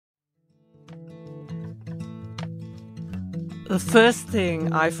The first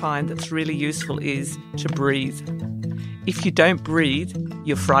thing I find that's really useful is to breathe. If you don't breathe,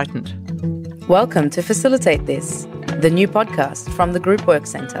 you're frightened. Welcome to Facilitate This, the new podcast from the Group Work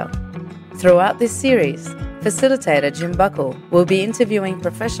Centre. Throughout this series, facilitator Jim Buckle will be interviewing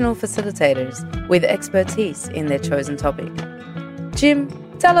professional facilitators with expertise in their chosen topic. Jim,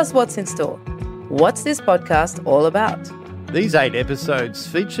 tell us what's in store. What's this podcast all about? These 8 episodes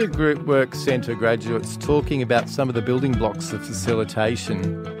feature Group Work Centre graduates talking about some of the building blocks of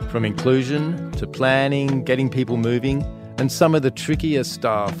facilitation, from inclusion to planning, getting people moving, and some of the trickier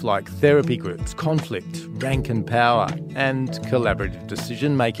stuff like therapy groups, conflict, rank and power, and collaborative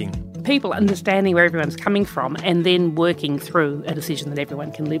decision-making. People understanding where everyone's coming from and then working through a decision that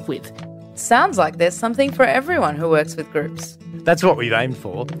everyone can live with. Sounds like there's something for everyone who works with groups. That's what we've aimed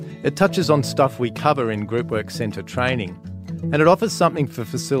for. It touches on stuff we cover in Group Work Centre training, and it offers something for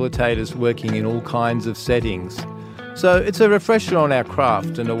facilitators working in all kinds of settings. So it's a refresher on our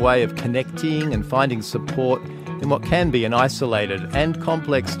craft and a way of connecting and finding support in what can be an isolated and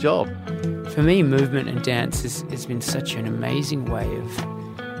complex job. For me, movement and dance has been such an amazing way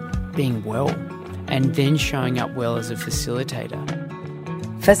of being well and then showing up well as a facilitator.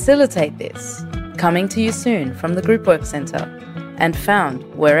 Facilitate This, coming to you soon from the Group Work Centre and found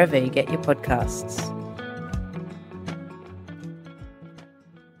wherever you get your podcasts.